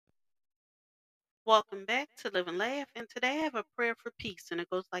Welcome back to Live and Laugh. And today I have a prayer for peace, and it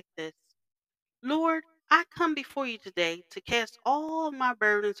goes like this. Lord, I come before you today to cast all my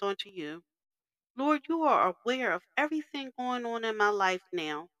burdens onto you. Lord, you are aware of everything going on in my life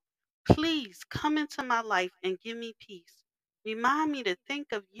now. Please come into my life and give me peace. Remind me to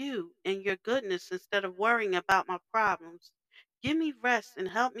think of you and your goodness instead of worrying about my problems. Give me rest and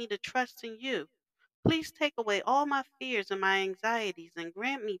help me to trust in you. Please take away all my fears and my anxieties and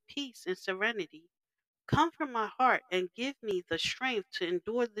grant me peace and serenity. Comfort my heart and give me the strength to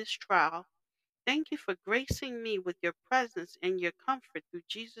endure this trial. Thank you for gracing me with your presence and your comfort through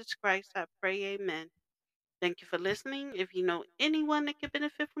Jesus Christ. I pray, amen. Thank you for listening. If you know anyone that could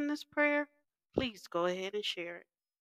benefit from this prayer, please go ahead and share it.